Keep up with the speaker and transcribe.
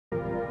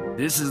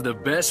This is the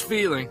best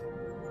feeling.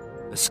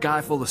 A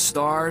sky full of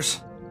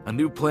stars, a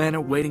new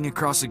planet waiting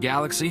across the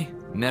galaxy,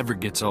 never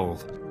gets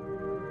old.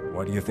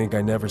 Why do you think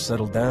I never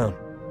settled down?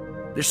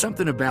 There's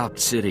something about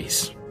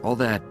cities, all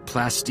that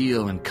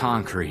plasteel and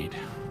concrete.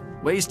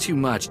 Weighs too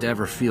much to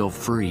ever feel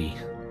free.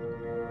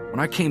 When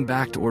I came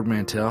back to Ord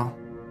Mantell,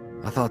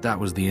 I thought that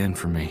was the end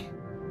for me.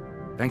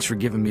 Thanks for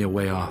giving me a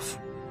way off.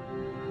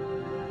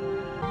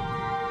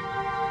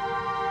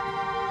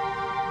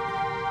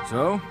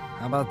 So,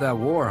 how about that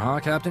war, huh,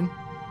 Captain?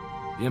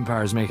 The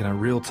Empire's making it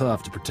real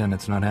tough to pretend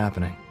it's not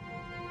happening.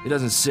 It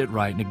doesn't sit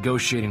right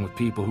negotiating with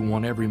people who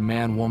want every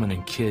man, woman,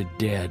 and kid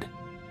dead.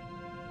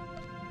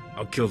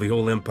 I'll kill the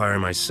whole Empire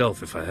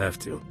myself if I have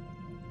to.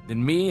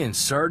 Then me and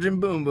Sergeant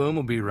Boom Boom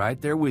will be right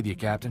there with you,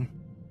 Captain.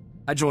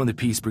 I joined the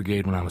Peace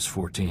Brigade when I was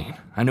 14.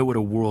 I know what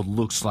a world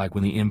looks like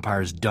when the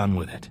Empire's done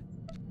with it.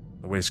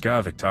 The way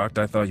Skavik talked,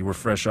 I thought you were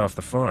fresh off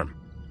the farm.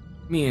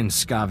 Me and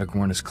Skavik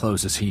weren't as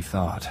close as he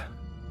thought.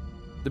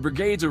 The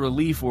Brigade's a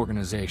relief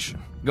organization.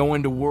 Go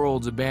into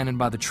worlds abandoned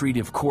by the Treaty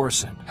of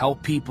Corso,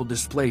 help people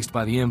displaced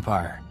by the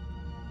Empire.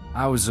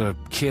 I was a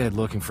kid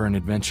looking for an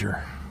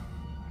adventure.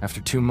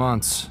 After 2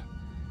 months,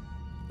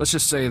 let's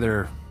just say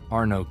there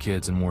are no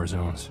kids in war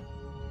zones.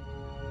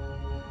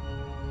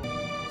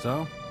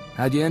 So,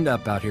 how'd you end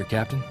up out here,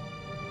 Captain?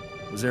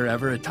 Was there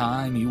ever a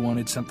time you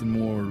wanted something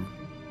more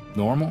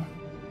normal?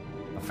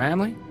 A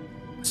family?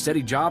 A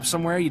steady job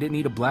somewhere you didn't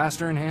need a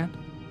blaster in hand?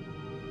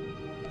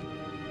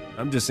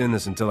 I'm just in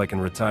this until I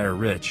can retire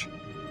rich.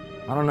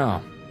 I don't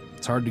know.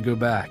 It's hard to go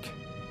back.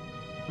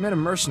 I met a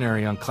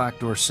mercenary on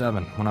Clackdoor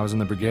 7 when I was in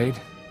the brigade.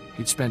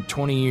 He'd spent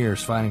 20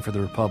 years fighting for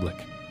the Republic.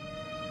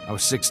 I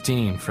was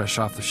 16, fresh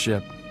off the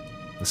ship.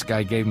 This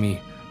guy gave me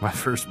my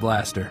first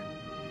blaster.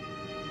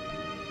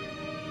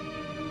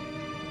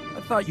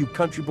 I thought you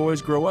country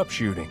boys grow up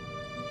shooting.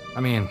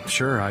 I mean,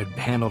 sure, I'd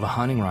handled a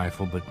hunting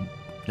rifle, but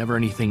never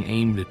anything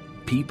aimed at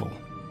people.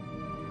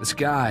 This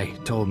guy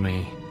told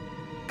me,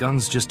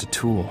 gun's just a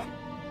tool.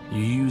 You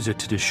use it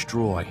to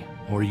destroy,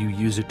 or you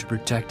use it to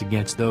protect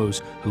against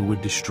those who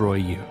would destroy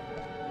you.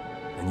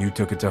 And you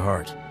took it to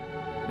heart.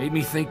 Made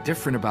me think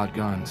different about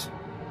guns.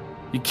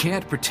 You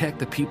can't protect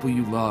the people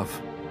you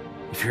love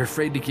if you're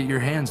afraid to get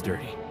your hands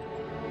dirty.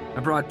 I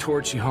brought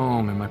Torchy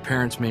home, and my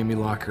parents made me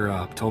lock her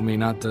up, told me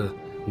not to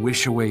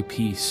wish away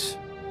peace.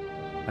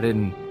 I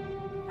didn't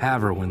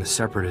have her when the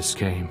Separatists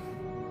came.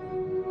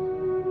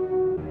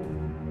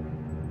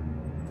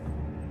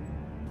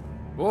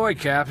 Boy,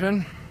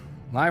 Captain,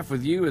 life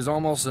with you is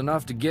almost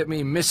enough to get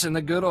me missing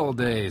the good old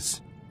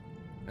days.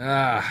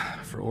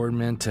 For Ord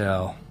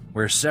Mantell,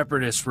 where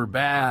Separatists were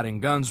bad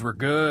and guns were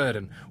good,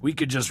 and we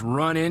could just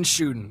run in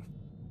shooting.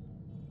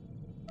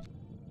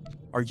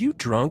 Are you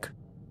drunk?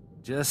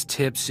 Just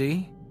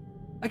tipsy.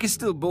 I can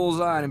still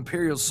bullseye an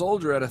Imperial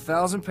soldier at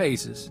 1,000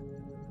 paces.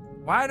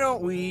 Why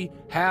don't we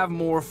have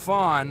more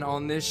fun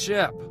on this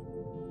ship?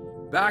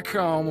 Back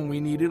home, when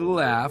we needed a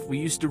laugh, we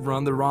used to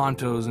run the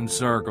Rontos in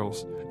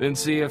circles, then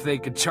see if they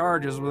could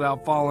charge us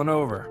without falling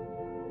over.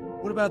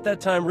 What about that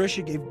time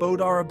Risha gave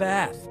Bodar a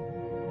bath?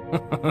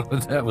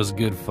 That was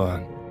good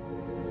fun.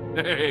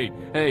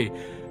 Hey,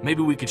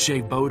 maybe we could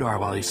shave Bodar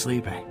while he's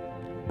sleeping.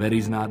 Bet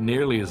he's not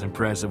nearly as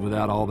impressive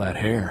without all that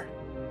hair.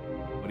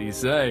 What do you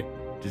say?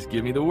 Just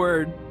give me the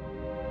word.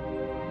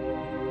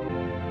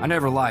 I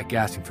never like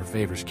asking for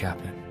favors,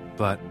 Captain,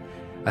 but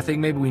I think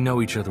maybe we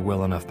know each other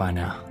well enough by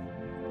now.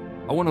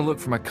 I want to look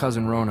for my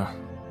cousin Rona.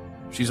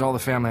 She's all the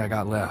family I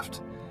got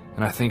left,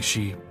 and I think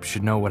she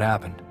should know what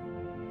happened.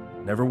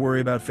 Never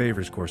worry about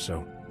favors,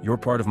 Corso. You're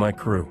part of my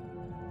crew.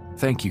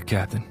 Thank you,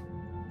 Captain.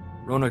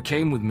 Rona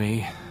came with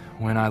me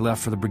when I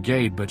left for the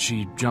brigade, but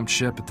she jumped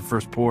ship at the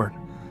first port.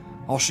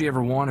 All she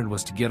ever wanted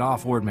was to get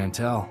off Ord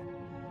Mantell.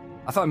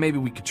 I thought maybe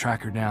we could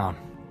track her down.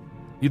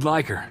 You'd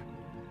like her.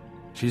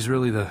 She's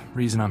really the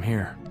reason I'm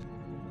here.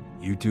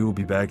 You two will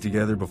be back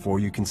together before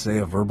you can say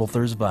a verbal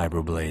Thurs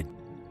vibroblade.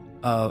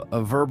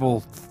 A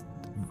verbal...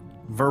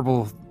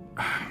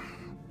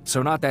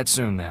 So not that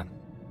soon, then.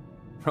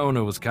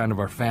 Rona was kind of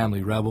our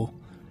family rebel.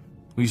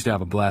 We used to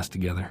have a blast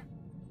together.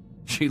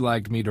 She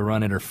liked me to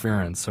run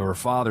interference, so her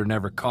father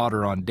never caught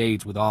her on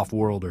dates with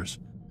off-worlders.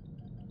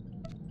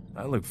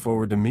 I look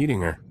forward to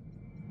meeting her.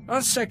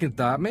 On second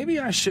thought, maybe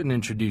I shouldn't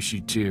introduce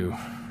you two.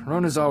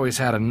 Rona's always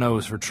had a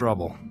nose for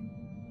trouble.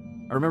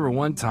 I remember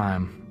one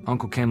time,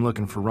 Uncle came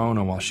looking for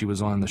Rona while she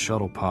was on the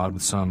shuttle pod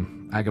with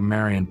some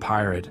Agamarian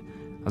pirate.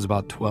 I was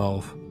about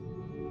 12.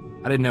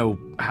 I didn't know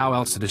how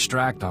else to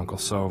distract Uncle,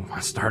 so I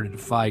started to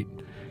fight.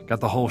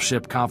 Got the whole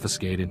ship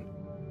confiscated.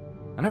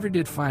 I never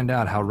did find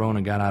out how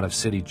Rona got out of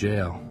city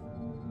jail.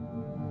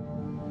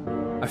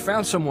 I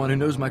found someone who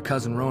knows my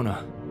cousin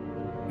Rona.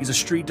 He's a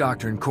street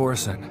doctor in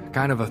Corso,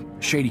 kind of a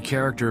shady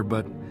character,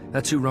 but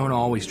that's who Rona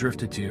always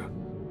drifted to.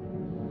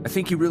 I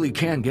think he really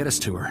can get us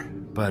to her,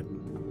 but...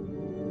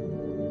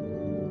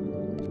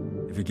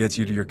 If it gets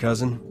you to your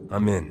cousin,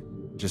 I'm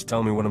in. Just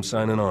tell me what I'm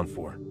signing on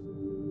for.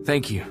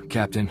 Thank you,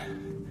 Captain.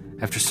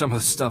 After some of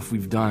the stuff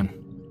we've done.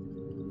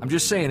 I'm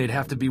just saying it'd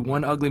have to be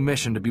one ugly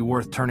mission to be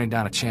worth turning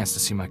down a chance to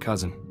see my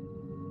cousin.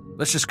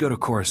 Let's just go to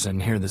Corso and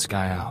hear this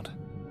guy out.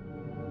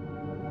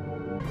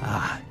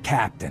 Ah,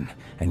 Captain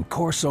and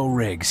Corso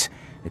Riggs.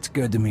 It's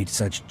good to meet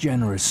such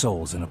generous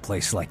souls in a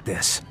place like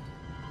this.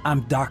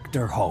 I'm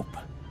Dr. Hope.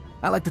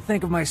 I like to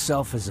think of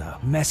myself as a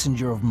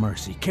messenger of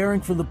mercy,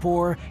 caring for the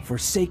poor,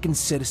 forsaken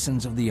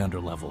citizens of the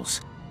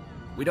underlevels.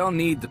 We don't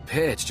need the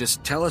pitch,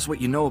 just tell us what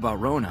you know about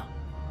Rona.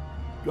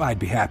 I'd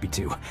be happy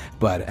to,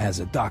 but as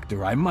a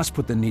doctor, I must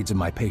put the needs of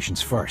my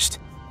patients first.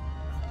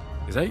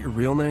 Is that your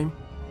real name?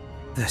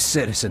 The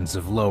citizens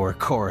of Lower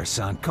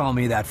Coruscant call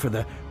me that for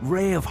the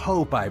ray of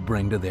hope I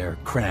bring to their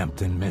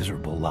cramped and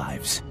miserable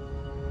lives.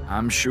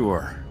 I'm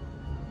sure.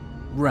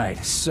 Right,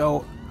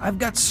 so I've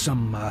got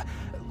some,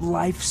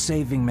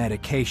 life-saving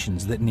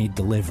medications that need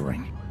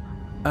delivering.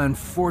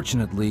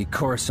 Unfortunately,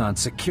 Coruscant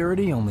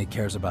security only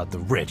cares about the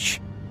rich.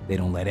 They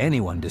don't let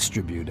anyone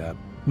distribute,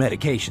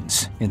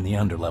 medications in the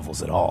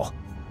underlevels at all.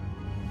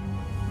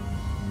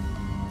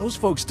 Those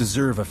folks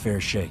deserve a fair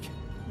shake.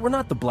 We're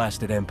not the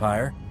blasted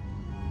Empire.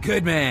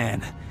 Good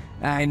man.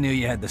 I knew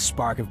you had the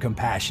spark of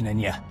compassion in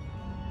you.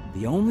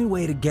 The only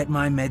way to get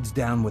my meds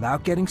down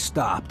without getting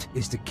stopped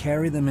is to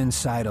carry them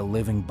inside a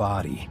living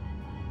body.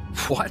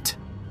 What?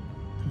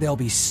 They'll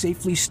be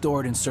safely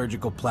stored in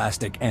surgical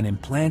plastic and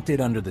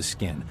implanted under the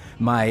skin.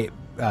 My,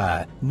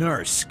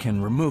 nurse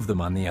can remove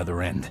them on the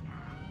other end.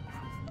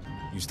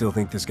 You still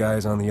think this guy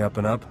is on the up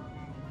and up?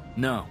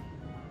 No.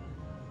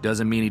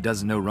 Doesn't mean he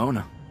doesn't know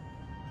Rona.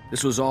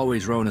 This was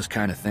always Rona's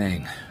kind of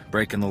thing,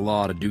 breaking the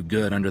law to do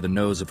good under the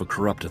nose of a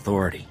corrupt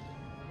authority.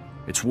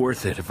 It's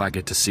worth it if I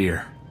get to see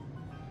her.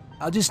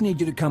 I'll just need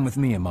you to come with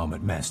me a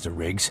moment, Master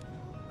Riggs.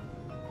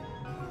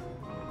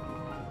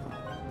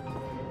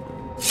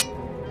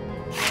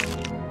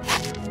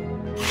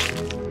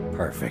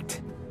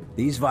 Perfect.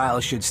 These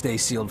vials should stay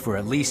sealed for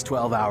at least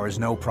 12 hours,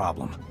 no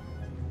problem.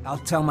 I'll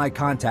tell my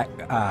contact,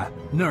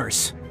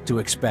 nurse, to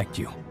expect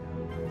you.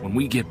 When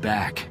we get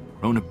back,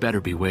 Rona better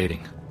be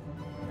waiting.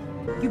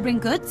 You bring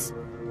goods?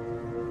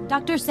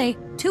 Doctors say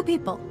 2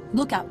 people.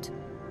 Look out.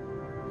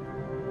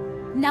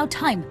 Now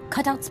time.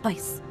 Cut out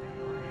spice.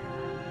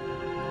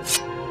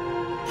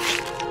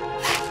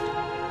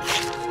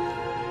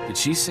 Did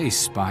she say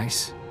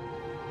spice?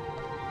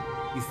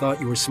 You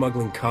thought you were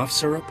smuggling cough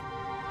syrup?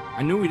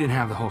 I knew we didn't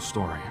have the whole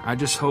story. I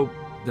just hoped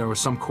there was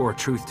some core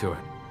truth to it.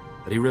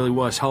 That he really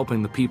was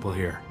helping the people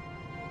here.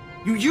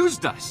 You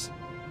used us!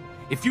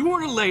 If you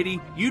weren't a lady,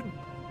 you'd...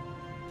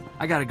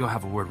 I gotta go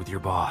have a word with your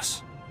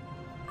boss.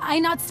 I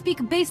not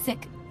speak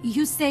basic.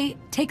 You say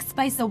take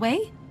spice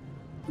away?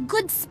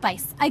 Good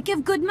spice. I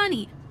give good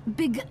money.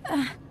 Big,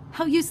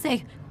 how you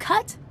say,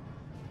 cut?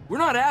 We're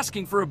not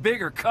asking for a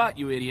bigger cut,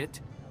 you idiot.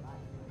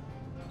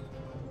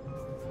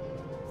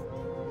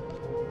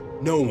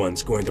 No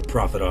one's going to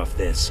profit off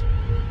this.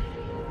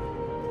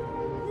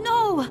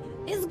 No!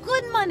 It's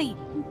good money!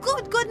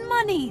 Good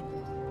money!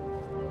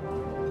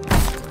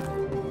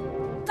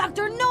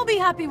 Doctor, no be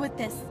happy with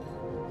this.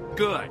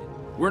 Good.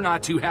 We're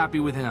not too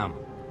happy with him.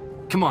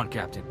 Come on,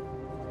 Captain.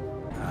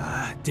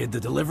 Did the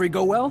delivery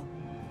go well?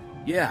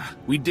 Yeah,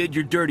 we did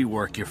your dirty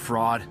work, you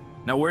fraud.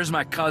 Now where's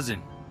my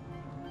cousin?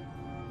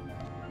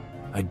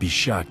 I'd be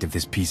shocked if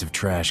this piece of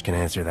trash can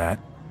answer that.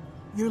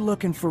 You're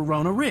looking for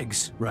Rona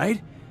Riggs,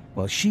 right?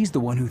 Well, she's the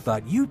one who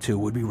thought you two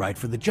would be right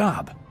for the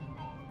job.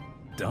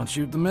 Don't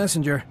shoot the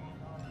messenger.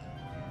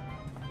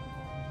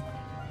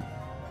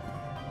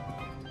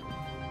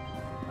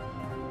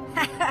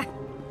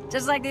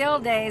 Just like the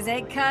old days,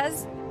 eh,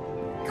 cuz?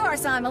 Of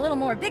course, I'm a little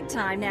more big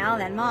time now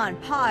than Ma and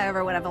Pa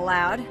ever would have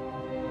allowed.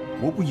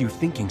 What were you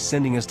thinking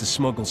sending us to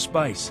smuggle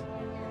spice?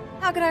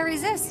 How could I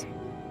resist?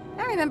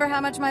 I remember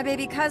how much my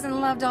baby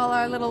cousin loved all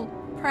our little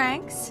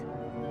pranks.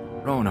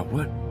 Rona,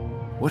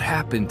 what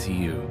happened to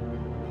you?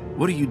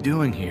 What are you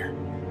doing here?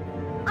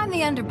 I'm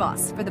the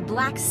underboss for the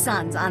Black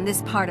Suns on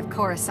this part of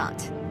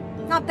Coruscant.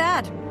 Not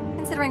bad,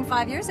 considering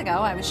 5 years ago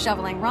I was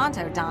shoveling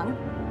Ronto dung.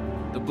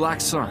 The Black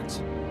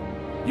Suns.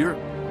 You're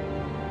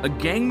a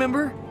gang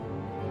member?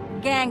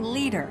 Gang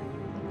leader.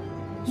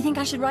 You think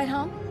I should write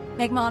home?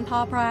 Make Ma and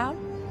Pa proud?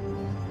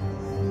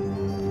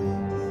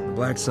 The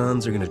Black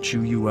Suns are gonna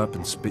chew you up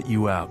and spit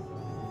you out.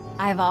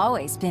 I've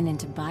always been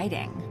into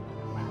biting.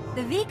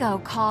 The Vigo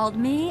called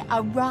me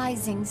a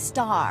rising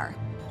star.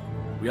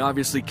 We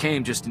obviously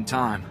came just in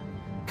time.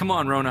 Come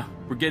on, Rona.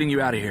 We're getting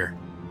you out of here.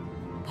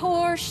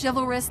 Poor,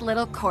 chivalrous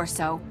little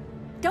Corso.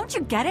 Don't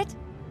you get it?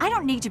 I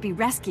don't need to be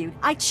rescued.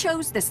 I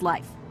chose this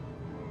life.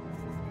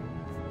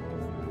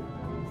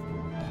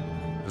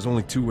 There's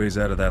only 2 ways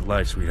out of that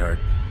life, sweetheart.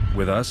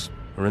 With us,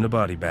 or in the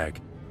body bag.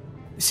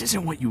 This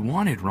isn't what you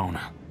wanted,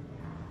 Rona.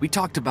 We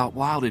talked about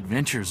wild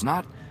adventures,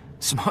 not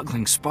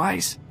smuggling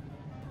spice.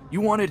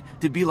 You wanted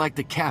to be like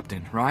the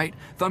captain, right?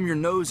 Thumb your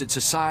nose at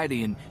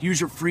society and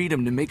use your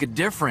freedom to make a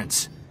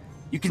difference.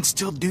 You can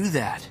still do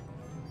that.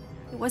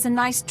 It was a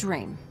nice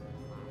dream.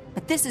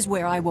 But this is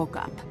where I woke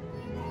up.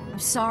 I'm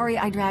sorry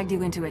I dragged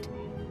you into it.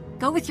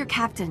 Go with your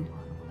captain.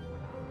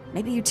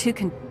 Maybe you two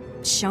can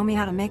show me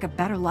how to make a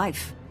better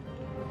life.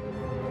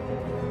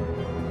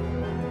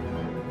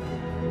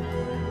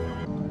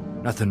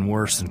 Nothing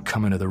worse than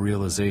coming to the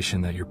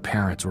realization that your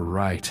parents were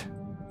right.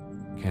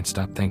 Can't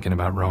stop thinking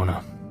about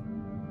Rona.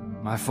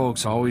 My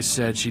folks always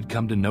said she'd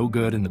come to no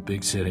good in the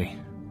big city.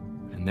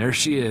 And there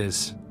she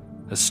is,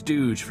 a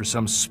stooge for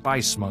some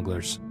spice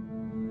smugglers.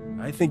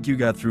 I think you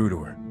got through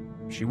to her.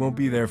 She won't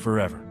be there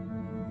forever.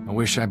 I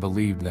wish I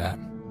believed that.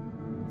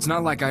 It's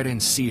not like I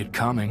didn't see it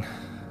coming.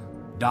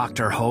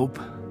 Dr. Hope.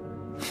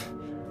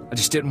 I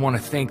just didn't want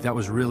to think that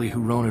was really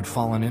who Rona had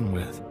fallen in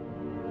with.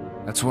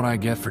 That's what I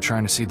get for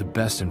trying to see the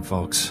best in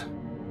folks.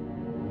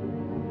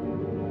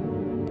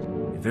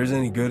 If there's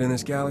any good in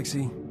this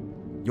galaxy,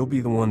 you'll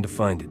be the one to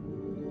find it.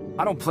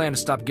 I don't plan to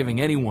stop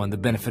giving anyone the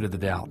benefit of the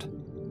doubt.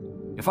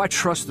 If I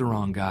trust the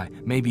wrong guy,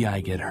 maybe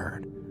I get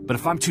hurt. But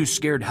if I'm too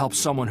scared to help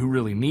someone who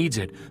really needs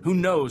it, who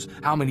knows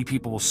how many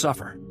people will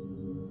suffer?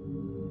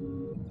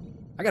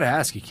 I gotta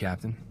ask you,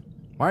 Captain,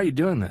 why are you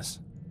doing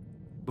this?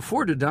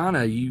 Before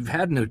Dodana, you've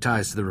had no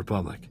ties to the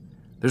Republic.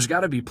 There's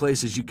gotta be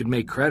places you could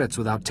make credits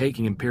without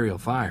taking Imperial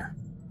fire.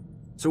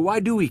 So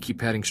why do we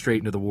keep heading straight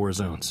into the war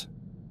zones?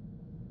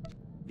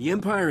 The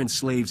Empire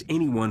enslaves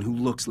anyone who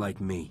looks like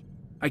me.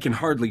 I can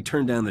hardly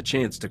turn down the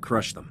chance to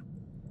crush them.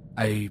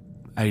 I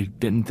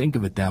didn't think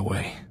of it that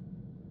way.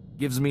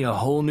 Gives me a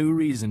whole new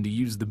reason to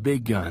use the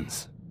big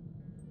guns.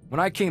 When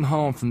I came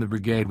home from the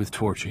brigade with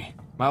Torchy,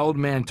 my old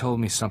man told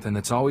me something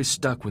that's always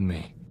stuck with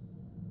me.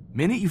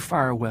 Minute you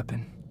fire a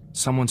weapon,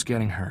 someone's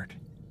getting hurt.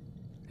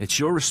 It's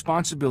your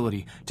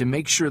responsibility to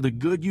make sure the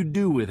good you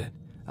do with it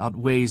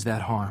outweighs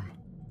that harm.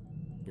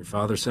 Your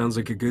father sounds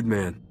like a good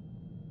man.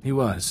 He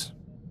was.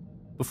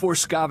 Before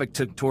Skavik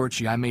took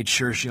Torchy, I made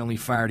sure she only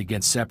fired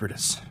against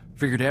Separatists.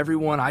 Figured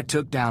everyone I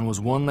took down was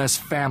one less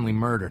family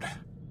murdered.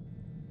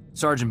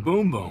 Sergeant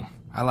Boom Boom,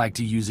 I like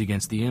to use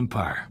against the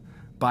Empire.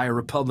 Buy a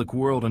Republic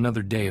world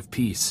another day of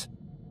peace.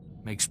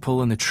 Makes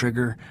pulling the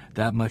trigger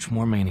that much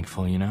more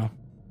meaningful, you know?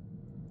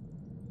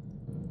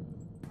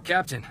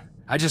 Captain,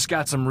 I just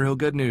got some real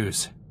good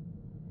news.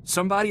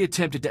 Somebody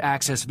attempted to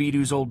access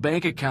Vidu's old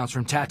bank accounts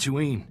from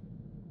Tatooine.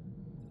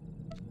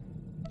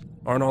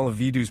 Aren't all of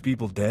Vidu's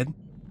people dead?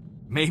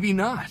 Maybe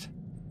not.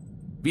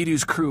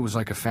 Vidu's crew was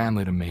like a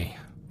family to me.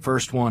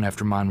 First one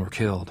after mine were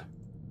killed.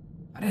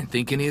 I didn't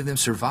think any of them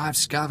survived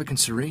Skavik and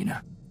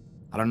Serena.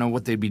 I don't know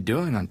what they'd be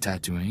doing on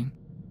Tatooine.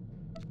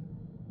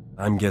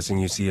 I'm guessing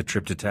you see a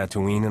trip to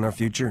Tatooine in our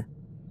future?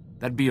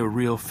 That'd be a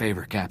real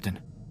favor, Captain.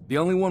 The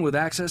only one with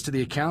access to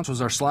the accounts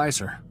was our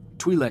slicer.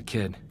 Twi'lek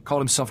kid.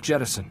 Called himself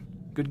Jettison.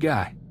 Good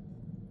guy.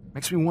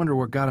 Makes me wonder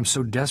what got him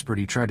so desperate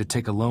he tried to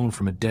take a loan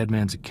from a dead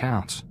man's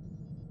accounts.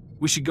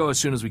 We should go as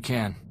soon as we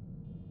can.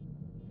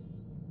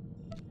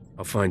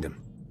 I'll find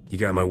him. You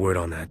got my word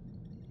on that.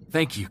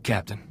 Thank you,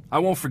 Captain. I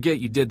won't forget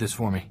you did this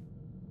for me.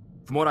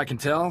 From what I can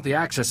tell, the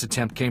access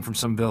attempt came from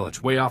some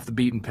village, way off the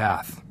beaten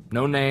path.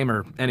 No name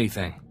or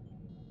anything.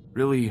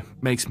 Really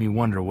makes me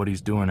wonder what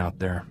he's doing out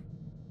there.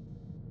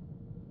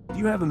 Do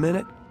you have a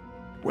minute?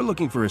 We're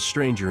looking for a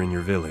stranger in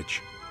your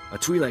village. A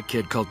Twi'lek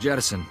kid called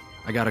Jettison.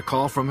 I got a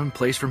call from him,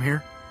 placed from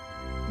here.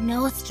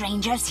 No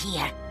strangers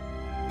here.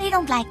 They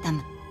don't like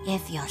them,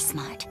 if you're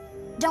smart.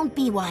 Don't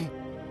be one.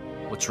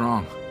 What's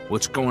wrong?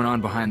 What's going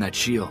on behind that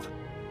shield?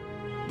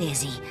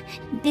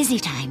 Busy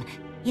time.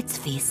 It's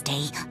feast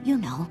day, you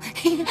know.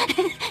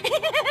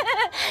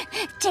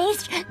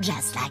 Taste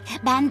just like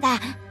Bantha.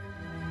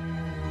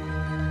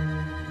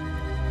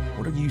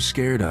 What are you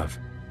scared of?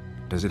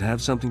 Does it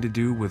have something to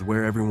do with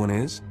where everyone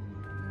is?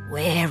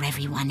 Where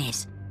everyone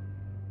is.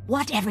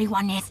 What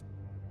everyone is.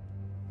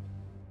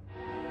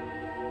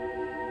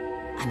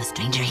 I'm a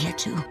stranger here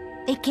too.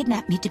 They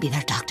kidnapped me to be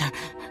their doctor.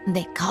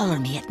 They collar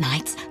me at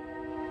nights.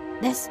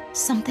 There's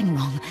something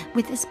wrong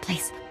with this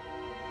place.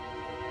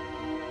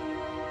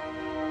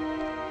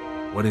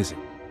 What is it?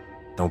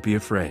 Don't be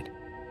afraid.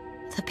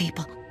 The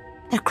people.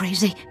 They're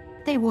crazy.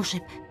 They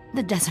worship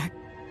the desert.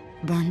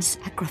 Burn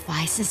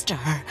sacrifices to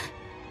her.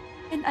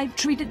 And I've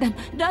treated them,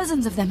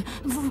 dozens of them,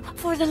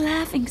 for the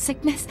laughing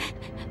sickness.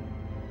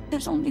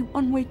 There's only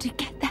one way to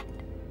get that.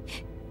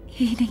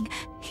 Eating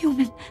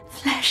human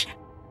flesh.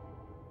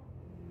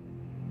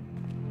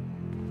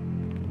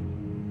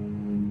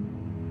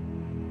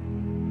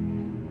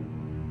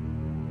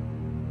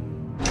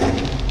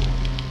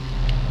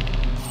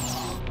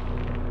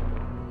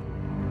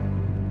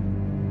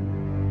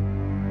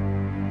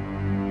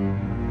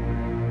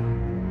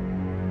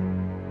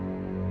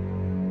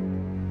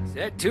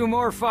 Set 2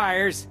 more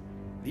fires.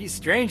 These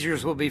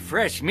strangers will be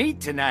fresh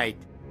meat tonight.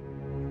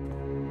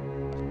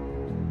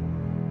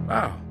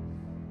 Wow.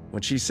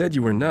 When she said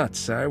you were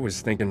nuts, I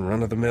was thinking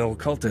run-of-the-mill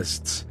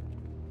cultists.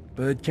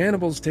 But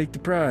cannibals take the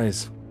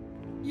prize.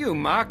 You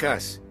mock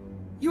us.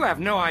 You have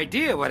no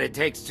idea what it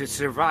takes to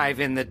survive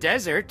in the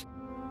desert.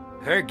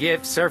 Her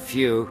gifts are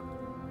few.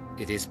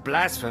 It is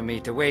blasphemy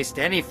to waste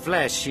any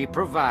flesh she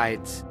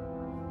provides.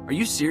 Are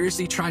you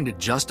seriously trying to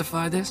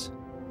justify this?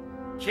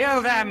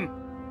 Kill them!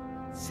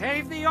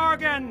 Save the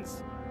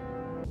organs!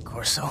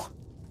 Corso?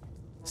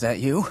 Is that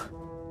you?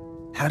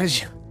 How did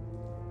you...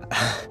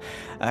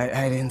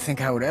 I didn't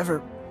think I would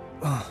ever...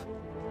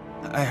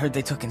 I heard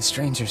they took in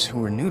strangers who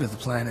were new to the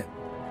planet.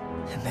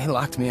 And they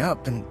locked me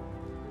up, and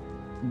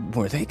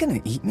Were they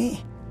gonna eat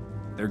me?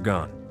 They're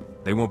gone.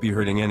 They won't be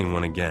hurting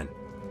anyone again.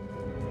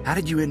 How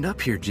did you end up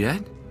here,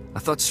 Jed? I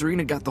thought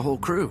Serena got the whole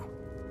crew.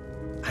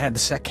 I had the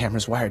sec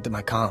cameras wired to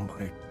my comm,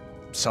 but I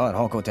saw it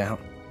all go down.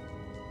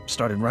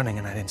 Started running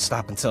and I didn't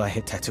stop until I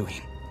hit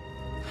Tatooine.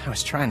 I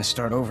was trying to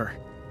start over.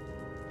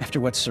 After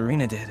what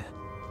Serena did,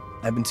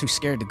 I've been too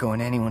scared to go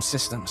into anyone's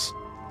systems.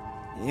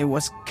 It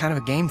was kind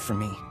of a game for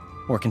me,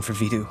 working for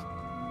Vidu.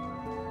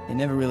 It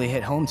never really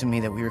hit home to me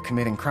that we were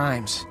committing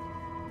crimes,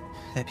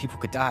 that people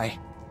could die.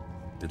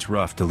 It's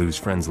rough to lose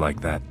friends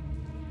like that.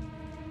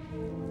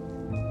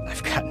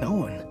 I've got no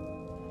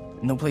one.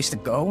 No place to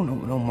go,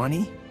 no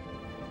money.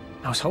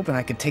 I was hoping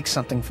I could take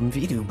something from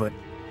Vidu, but...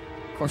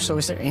 Corso,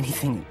 is there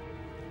anything...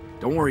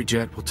 Don't worry,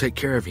 Jed. We'll take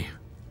care of you.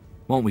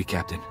 Won't we,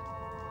 Captain?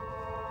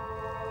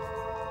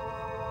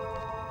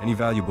 Any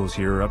valuables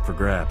here are up for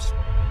grabs.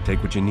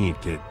 Take what you need,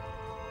 kid.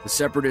 The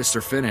Separatists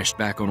are finished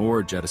back on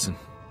Ord, Jettison.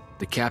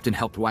 The Captain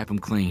helped wipe them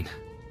clean.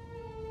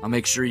 I'll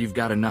make sure you've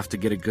got enough to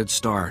get a good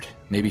start.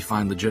 Maybe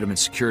find legitimate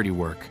security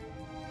work.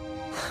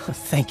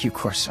 Thank you,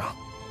 Corso.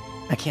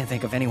 I can't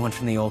think of anyone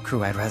from the old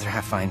crew I'd rather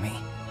have find me.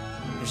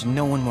 There's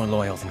no one more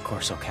loyal than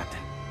Corso, Captain.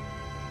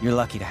 You're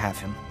lucky to have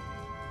him.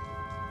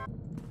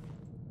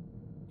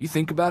 You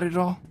think about it at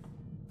all?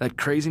 That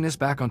craziness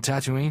back on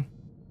Tatooine?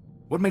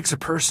 What makes a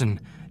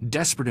person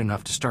desperate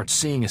enough to start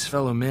seeing his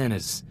fellow men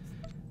as...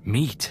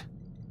 meat?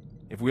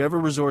 If we ever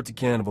resort to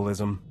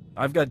cannibalism,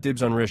 I've got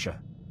dibs on Risha.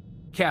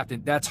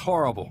 Captain, that's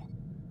horrible.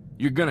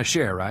 You're gonna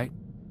share, right?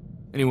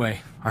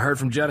 Anyway, I heard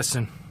from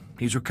Jettison.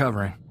 He's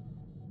recovering.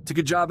 Took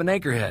a job in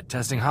Anchorhead,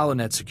 testing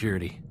HoloNet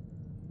security.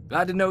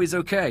 Glad to know he's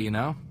okay, you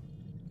know?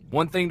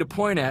 One thing to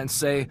point at and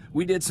say,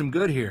 we did some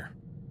good here.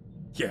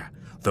 Yeah,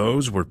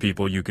 those were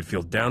people you could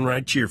feel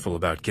downright cheerful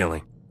about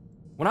killing.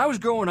 When I was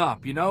growing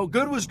up, you know,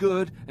 good was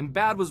good and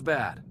bad was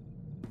bad.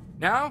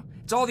 Now,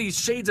 it's all these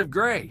shades of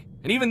gray,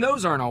 and even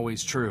those aren't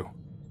always true.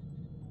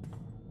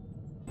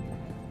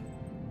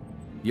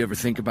 You ever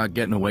think about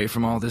getting away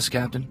from all this,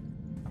 Captain?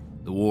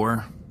 The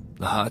war,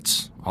 the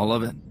huts, all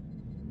of it?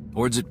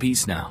 Ord's at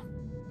peace now.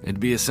 It'd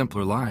be a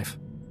simpler life.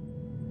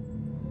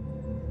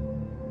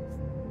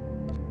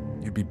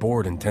 You'd be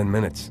bored in 10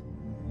 minutes.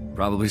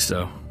 Probably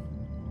so.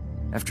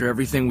 After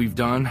everything we've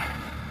done,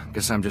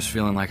 guess I'm just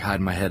feeling like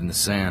hiding my head in the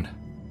sand.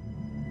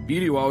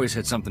 Vidu always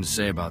had something to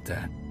say about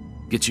that.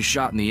 Gets you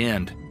shot in the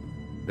end.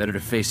 Better to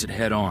face it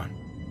head on.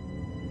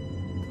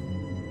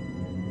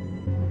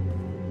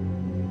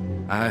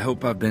 I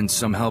hope I've been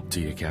some help to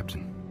you,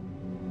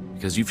 Captain.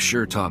 Because you've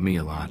sure taught me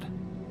a lot.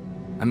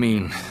 I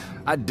mean,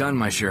 I'd done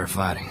my share of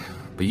fighting,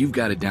 but you've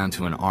got it down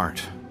to an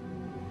art.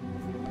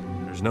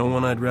 There's no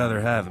one I'd rather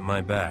have at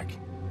my back.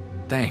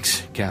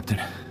 Thanks,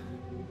 Captain.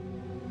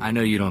 I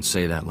know you don't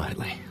say that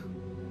lightly.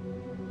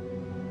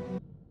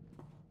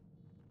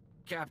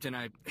 Captain,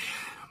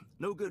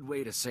 no good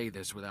way to say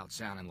this without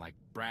sounding like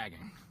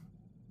bragging.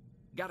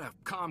 Got a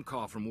comm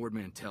call from Ord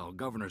Mantell,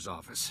 governor's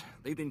office.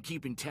 They've been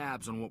keeping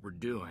tabs on what we're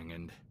doing,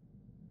 and...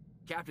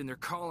 Captain, they're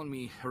calling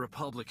me a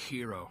Republic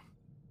hero.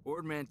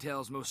 Ord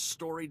Mantell's most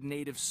storied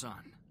native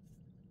son.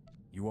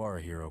 You are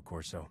a hero,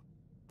 Corso.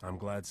 I'm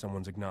glad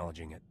someone's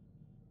acknowledging it.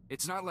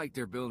 It's not like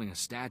they're building a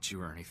statue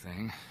or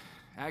anything.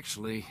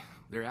 Actually,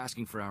 they're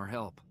asking for our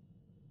help.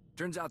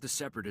 Turns out the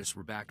Separatists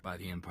were backed by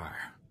the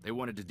Empire. They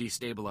wanted to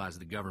destabilize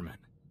the government.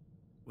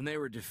 When they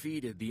were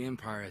defeated, the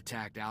Empire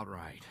attacked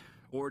outright.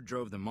 Ord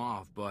drove them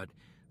off, but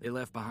they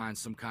left behind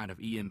some kind of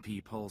EMP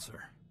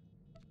pulsar.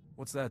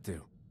 What's that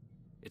do?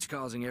 It's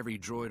causing every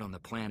droid on the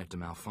planet to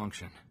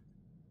malfunction.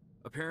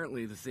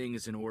 Apparently, the thing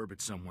is in orbit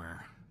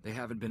somewhere. They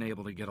haven't been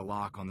able to get a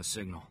lock on the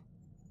signal.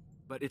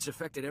 But it's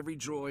affected every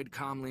droid,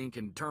 comlink,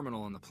 and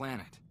terminal on the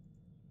planet.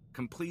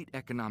 Complete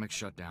economic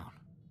shutdown.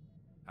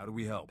 How do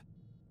we help?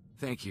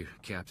 Thank you,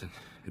 Captain.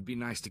 It'd be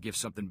nice to give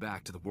something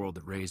back to the world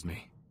that raised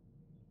me.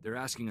 They're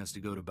asking us to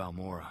go to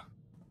Balmorra.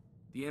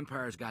 The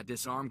Empire's got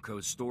disarm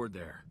codes stored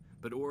there,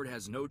 but Ord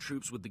has no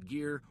troops with the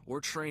gear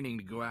or training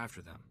to go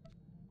after them.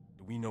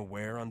 Do we know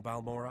where on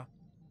Balmorra?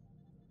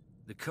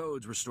 The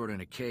codes were stored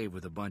in a cave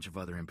with a bunch of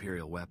other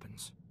Imperial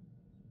weapons.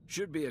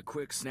 Should be a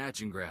quick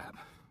snatch and grab,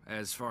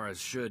 as far as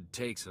should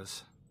takes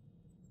us.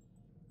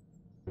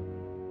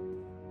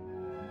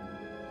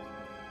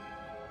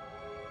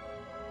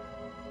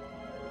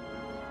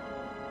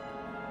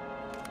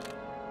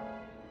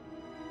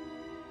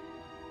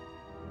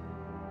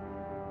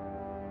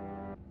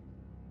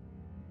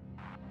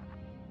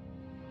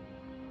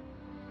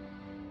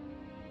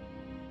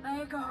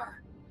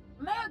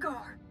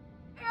 Magar!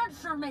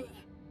 Answer me!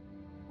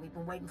 We've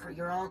been waiting for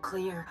your all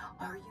clear.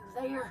 Are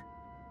you there?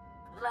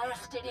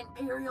 Blasted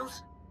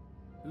Imperials?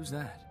 Who's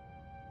that?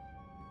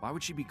 Why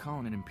would she be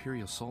calling an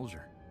Imperial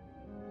soldier?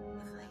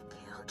 If they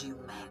killed you,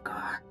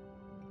 Magar,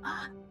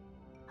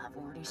 I've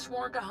already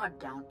sworn to hunt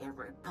down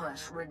every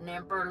bus-ridden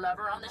Emperor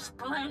lover on this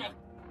planet.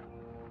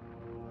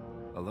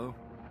 Hello?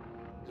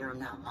 You're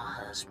not my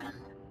husband.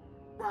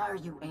 Why are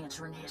you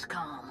answering his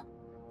comm?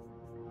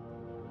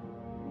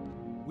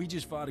 We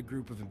just fought a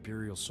group of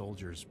Imperial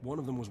soldiers. One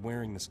of them was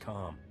wearing this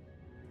comm.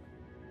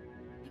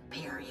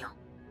 Imperial?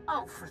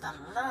 Oh, for the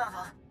love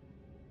of...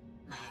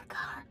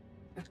 Magar,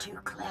 you're too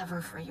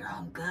clever for your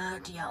own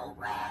good, you old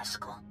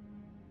rascal.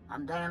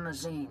 I'm Dan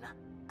Lazine,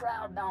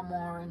 proud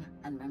Balmoran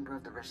and member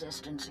of the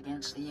Resistance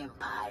against the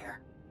Empire.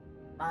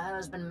 My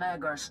husband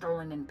Magar stole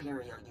an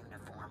Imperial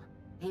uniform.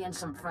 He and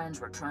some friends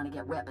were trying to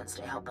get weapons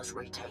to help us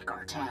retake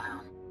our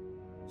town.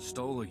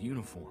 Stole a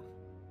uniform?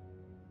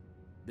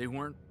 They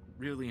weren't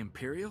really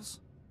Imperials?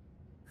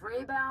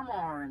 Free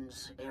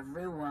Balmorans,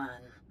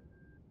 everyone.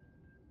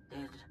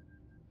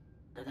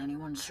 Did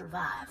anyone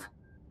survive?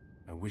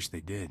 I wish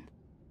they did.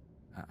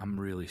 I'm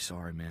really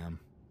sorry, ma'am.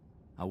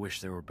 I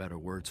wish there were better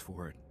words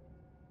for it.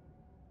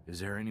 Is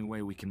there any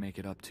way we can make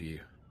it up to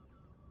you?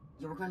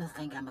 You were gonna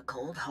think I'm a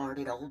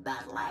cold-hearted old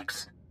battle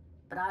axe,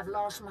 but I've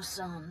lost my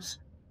sons,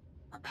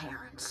 my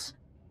parents.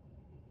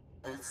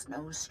 Death's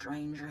no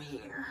stranger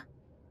here.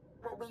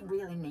 What we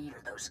really need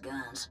are those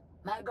guns.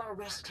 Magar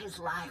risked his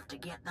life to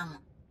get them.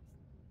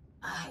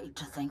 I hate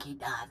to think he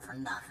died for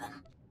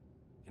nothing.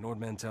 Can Ord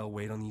Mantell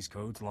wait on these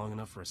codes long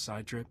enough for a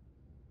side trip?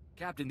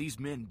 Captain, these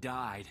men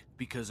died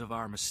because of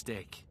our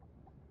mistake.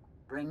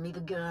 Bring me the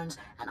guns,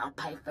 and I'll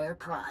pay fair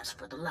price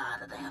for the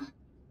lot of them.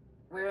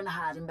 We're in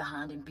hiding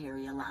behind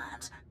Imperial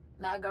lines.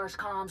 Magar's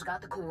comms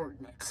got the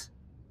coordinates.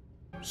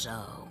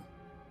 So,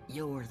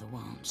 you're the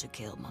ones who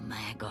killed my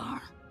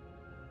Magar.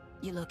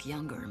 You look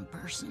younger in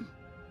person.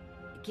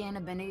 It can't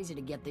have been easy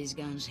to get these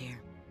guns here.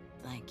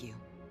 Thank you.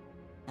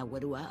 Now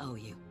what do I owe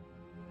you?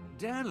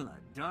 Danla,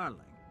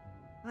 darling.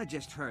 I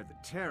just heard the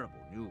terrible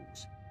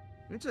news.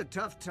 It's a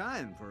tough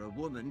time for a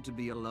woman to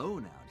be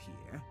alone out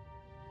here.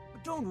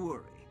 But don't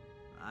worry.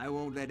 I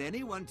won't let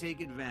anyone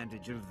take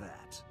advantage of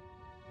that.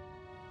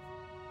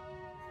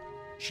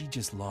 She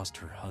just lost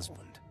her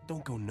husband.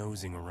 Don't go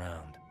nosing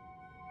around.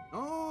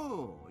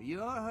 Oh,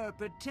 you're her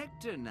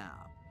protector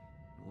now.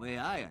 The way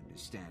I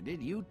understand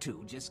it, you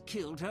two just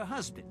killed her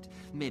husband.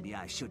 Maybe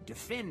I should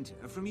defend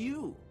her from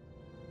you.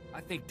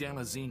 I think Dan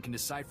Lazine can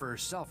decide for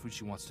herself who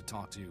she wants to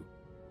talk to.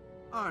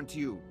 Aren't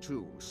you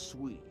too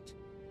sweet?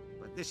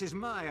 But this is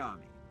my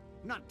army,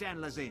 not Dan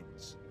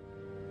Lazine's.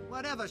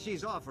 Whatever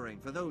she's offering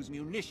for those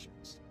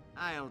munitions,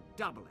 I'll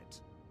double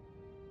it.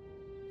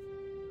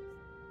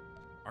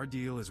 Our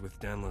deal is with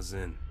Dan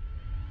Lazine.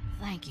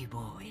 Thank you,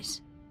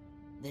 boys.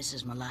 This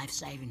is my life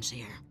savings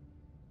here.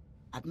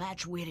 I'd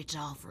match Whittit's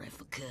offer if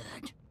I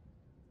could.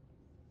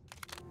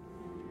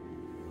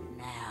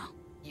 Now,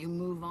 you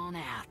move on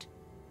out.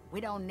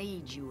 We don't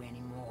need you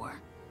anymore.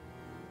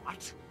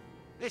 What?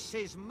 This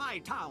is my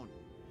town.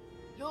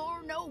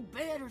 You're no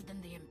better than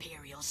the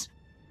Imperials.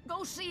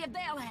 Go see if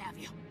they'll have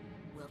you.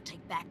 We'll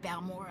take back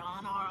Balmora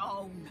on our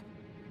own.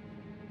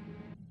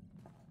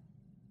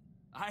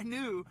 I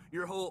knew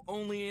your whole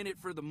only in it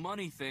for the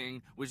money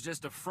thing was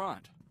just a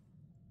front.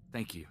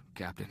 Thank you,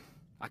 Captain.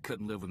 I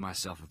couldn't live with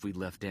myself if we'd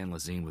left Dan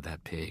Lazine with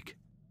that pig.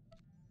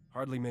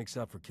 Hardly makes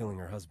up for killing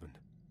her husband.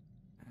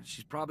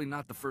 She's probably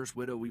not the first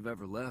widow we've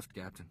ever left,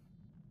 Captain.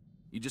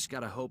 You just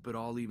gotta hope it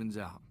all evens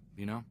out,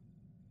 you know?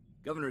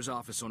 Governor's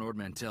office on Ord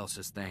Mantell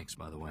says thanks,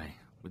 by the way.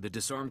 With the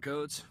disarm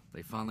codes,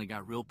 they finally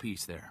got real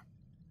peace there.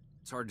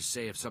 It's hard to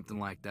say if something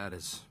like that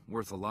is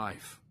worth a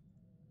life.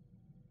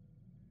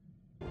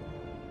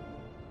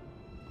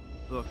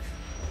 Look,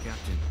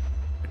 Captain,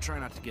 I try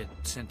not to get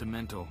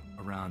sentimental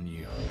around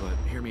you, but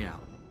hear me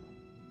out.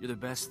 You're the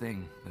best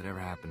thing that ever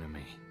happened to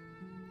me.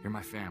 You're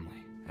my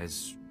family,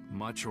 as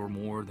much or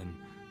more than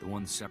the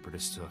one the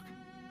Separatists took.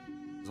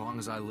 As long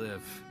as I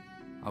live,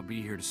 I'll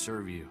be here to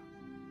serve you,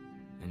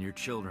 and your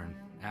children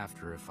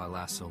after if I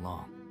last so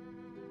long.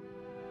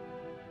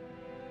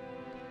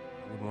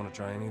 I wouldn't want to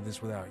try any of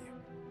this without you.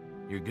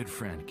 You're a good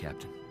friend,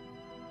 Captain.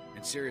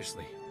 And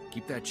seriously,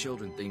 keep that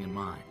children thing in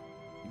mind.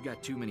 You've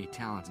got too many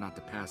talents not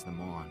to pass them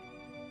on.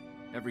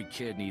 Every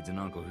kid needs an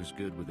uncle who's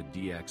good with a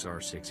DX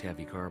R6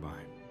 heavy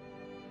carbine.